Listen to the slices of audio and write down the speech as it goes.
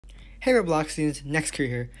Hey Robloxians, Next Crew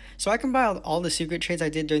here. So I compiled all the secret trades I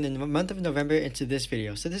did during the month of November into this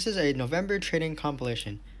video. So this is a November trading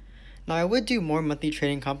compilation. Now I would do more monthly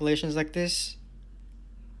trading compilations like this,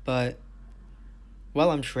 but, well,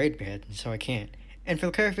 I'm trade banned, so I can't. And for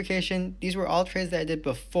clarification, these were all trades that I did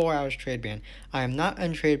before I was trade banned. I am not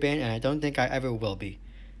untrade banned and I don't think I ever will be.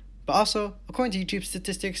 But also, according to YouTube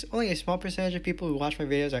statistics, only a small percentage of people who watch my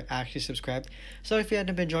videos are actually subscribed. So if you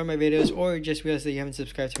haven't been enjoying my videos or just realized that you haven't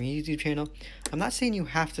subscribed to my YouTube channel, I'm not saying you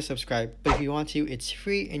have to subscribe, but if you want to, it's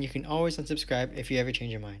free and you can always unsubscribe if you ever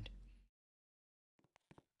change your mind.